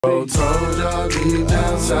Told y'all deep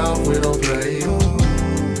down south we don't play.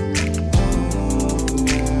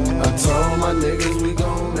 I told my niggas we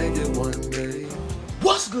gon' make it one day.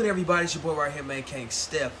 What's good, everybody? It's your boy right here, man, King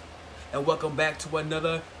Steph, and welcome back to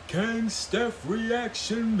another King Steph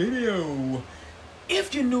reaction video.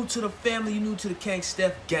 If you're new to the family, you're new to the King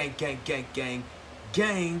Steph gang,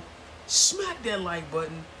 smack that like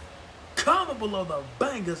button, comment below the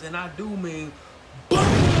bangers, and I do mean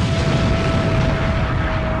bang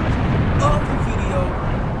of the video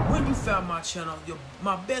when you found my channel,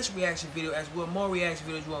 my best reaction video, as well more reaction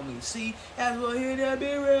videos you want me to see, as well hit that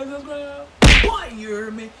big red subscribe button, you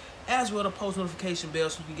heard me, as well the post notification bell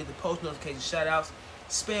so you can get the post notification shout outs.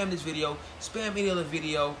 Spam this video, spam any other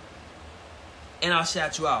video, and I'll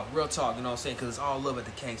shout you out. Real talk, you know what I'm saying? Because it's all love at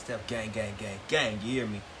the King Steph gang, you hear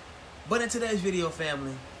me? But in today's video,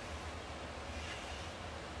 family,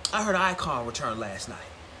 I heard Icon return last night.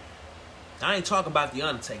 I ain't talking about The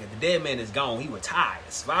Undertaker. The dead man is gone. He retired.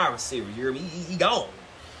 The Survivor Series, you hear me? He gone.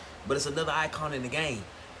 But it's another icon in the game.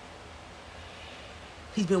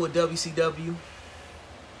 He's been with WCW.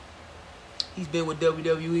 He's been with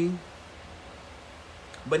WWE.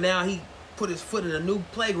 But now he put his foot in a new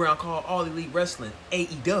playground called All Elite Wrestling,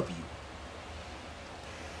 AEW.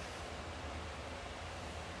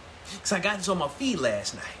 Because I got this on my feed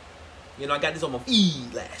last night. You know, I got this on my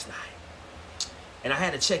feed last night. And I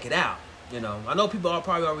had to check it out. You know, I know people are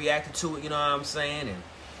probably all reacting to it, you know what I'm saying?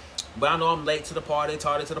 But I know I'm late to the party,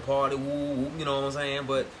 tardy to the party, woo, you know what I'm saying?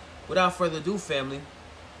 But without further ado, family,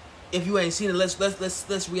 if you ain't seen it,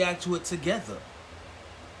 let's react to it together.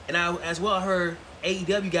 And I as well heard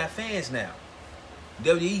AEW got fans now.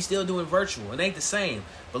 WWE still doing virtual. It ain't the same,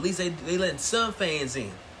 but at least they letting some fans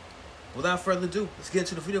in. Without further ado, let's get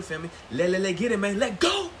into the video, family. Let get it, man. Let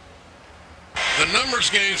go. The numbers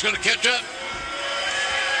game's gonna catch up.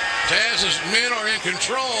 Taz's men are in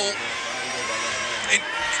control. And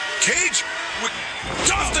Cage with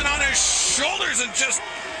Dustin on his shoulders and just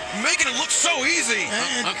making it look so easy.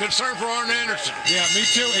 I'm concerned for Arn Anderson. Yeah, me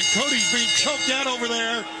too. And Cody's being choked out over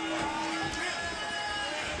there.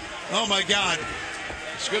 Oh my God.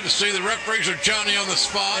 It's good to see the referees are Johnny on the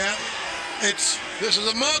spot. Yeah. This is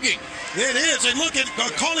a mugging. It is. And look at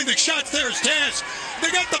calling the shots there is Taz.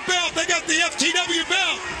 They got the belt. They got the FTW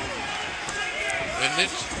belt. And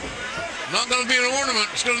it's not going to be an ornament.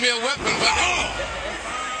 It's going to be a weapon. If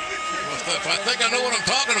I think I know what I'm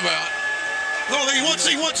talking about. Oh, he wants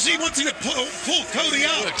him to pull Cody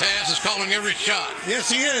out. Look, Taz is calling every shot. Yes,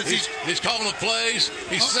 he is. He's calling the plays.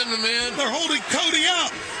 He's sending them in. They're holding Cody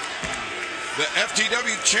out. The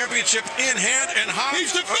FTW championship in hand and high.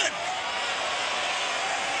 He's defending.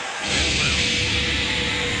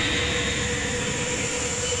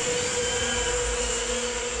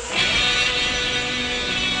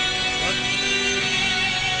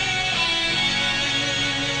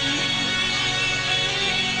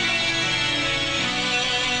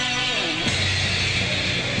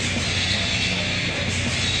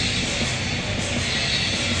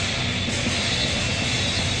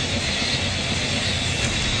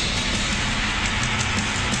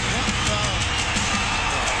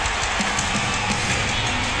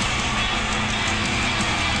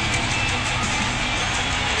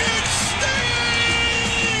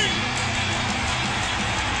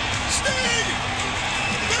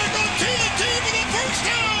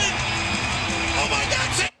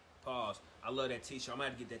 I love that t-shirt. I'm gonna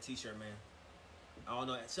have to get that t-shirt, man. I don't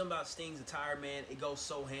know. Something about Sting's attire, man. It goes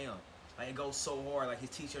so ham. Like, it goes so hard. Like, his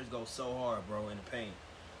t-shirts go so hard, bro, in the paint.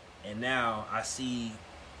 And now I see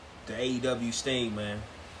the AEW Sting, man.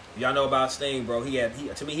 Y'all know about Sting, bro.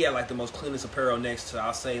 To me, he had like the most cleanest apparel next to,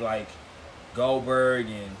 I'll say, like Goldberg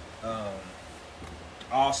and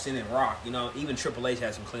Austin and Rock. You know, even Triple H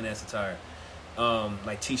had some clean ass attire,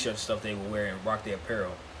 like t-shirt stuff they would wear and rock their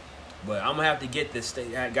apparel. But I'm gonna have to get this.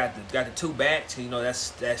 I got the two bats. You know,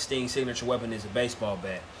 that Sting's signature weapon is a baseball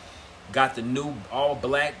bat. Got the new all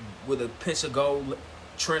black with a pinch of gold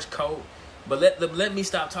trench coat. But let me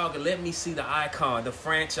stop talking. Let me see the icon, the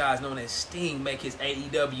franchise known as Sting, make his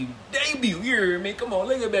AEW debut. You hear me? Come on,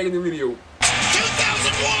 let's get back in the video. 2001,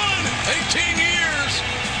 18 years.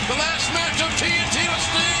 The last match of TNT was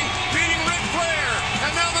Sting beating Ric Flair,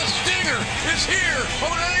 and now the Stinger is here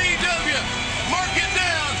on AEW. Mark it down.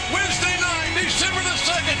 Wednesday night, December the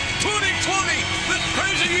 2nd, 2020. This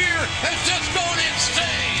crazy year has just gone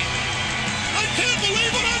insane. I can't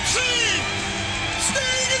believe what I'm seeing.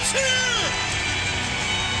 Sting is here.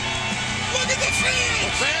 Look at the fans.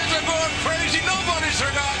 The fans are going crazy. Nobody's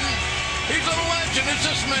forgotten. He's a legend. It's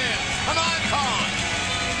this man, an icon.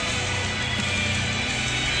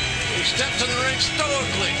 He steps in the ring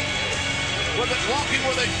stoically. walking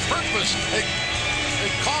with a purpose, a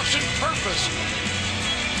caution purpose.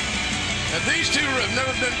 And these two have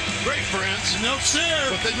never been great friends. No, sir.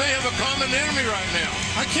 But they may have a common enemy right now.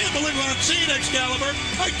 I can't believe what I'm seeing, Excalibur.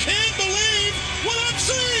 I can't believe what I'm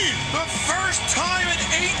seeing. The first time in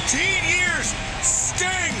 18 years,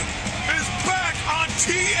 Sting is back on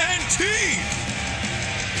TNT.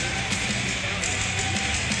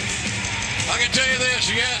 I can tell you this,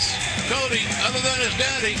 yes, Cody, other than his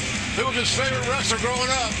daddy, who was his favorite wrestler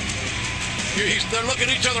growing up, they're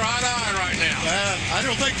looking each other eye to eye right now. I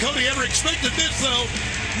don't think Cody ever expected this, though.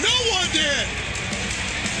 No one did.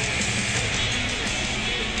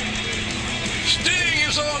 Sting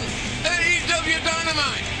is on AEW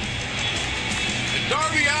Dynamite. And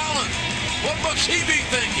Darby Allin, what must he be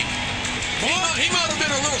thinking? He might have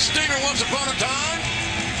been a little stinger once upon a time.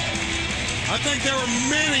 I think there were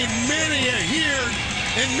many here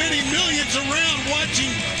and many millions around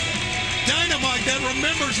watching Dynamite that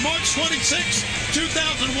remembers March 26,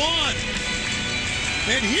 2001.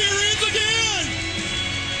 And here is again.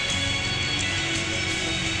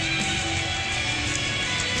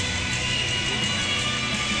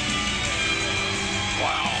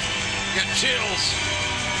 Wow. Get chills.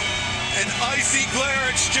 An icy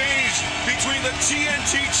glare exchange between the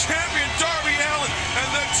TNT champion Darby Allin and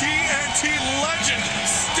the TNT legend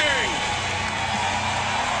Sting.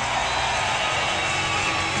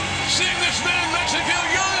 Seeing this man makes me feel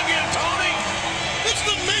young again, Tony. It's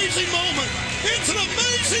an amazing moment. It's an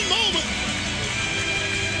amazing moment.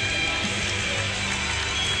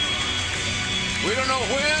 We don't know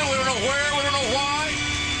when, we don't know where, we don't know why.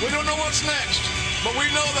 We don't know what's next. But we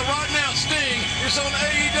know that right now Sting is on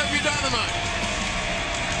AEW Dynamite.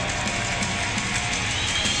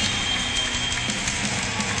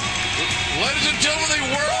 Ladies and gentlemen,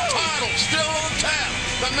 the world title still on tap.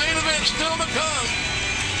 The main event still to come.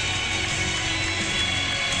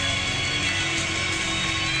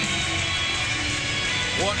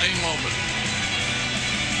 What a moment.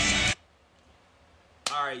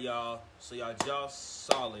 All right, y'all. So y'all just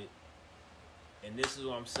saw it. And this is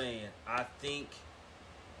what I'm saying. I think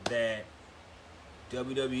that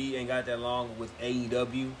WWE ain't got that long with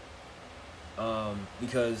AEW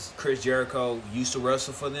because Chris Jericho used to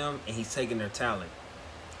wrestle for them, and he's taking their talent.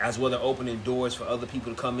 As well, they're opening doors for other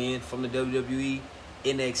people to come in from the WWE,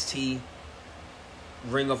 NXT,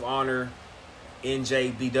 Ring of Honor,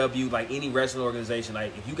 NJBW, like any wrestling organization.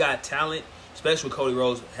 Like, if you got talent, especially with Cody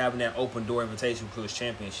Rhodes having that open door invitation for his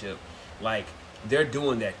championship, like, they're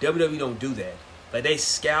doing that. WWE don't do that. Like, they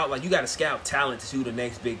scout, like, you got to scout talent to do the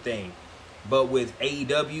next big thing. But with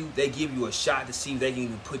AEW, they give you a shot to see if they can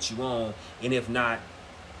even put you on. And if not,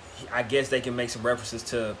 I guess they can make some references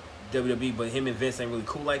to WWE. But him and Vince ain't really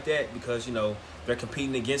cool like that because, you know, they're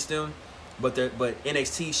competing against them. But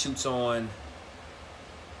NXT shoots on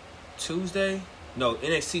Tuesday? No,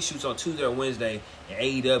 NXT shoots on Tuesday or Wednesday. And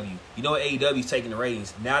AEW, you know what, AEW's taking the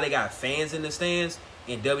ratings. Now they got fans in the stands.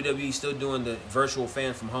 And WWE still doing the virtual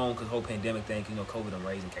fan from home because the whole pandemic thing, you know, COVID on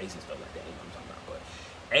raising cases and stuff like that. You know what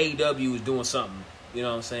I'm talking about? But AEW is doing something, you know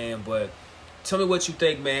what I'm saying? But tell me what you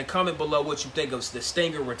think, man. Comment below what you think of the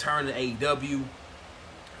Stinger return to AEW.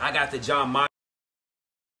 I got the Jon Moxley.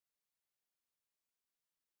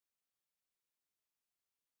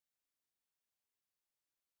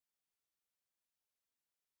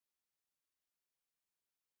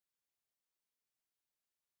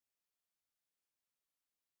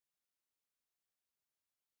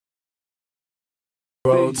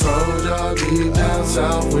 Bro told y'all deep down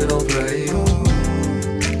south we don't play.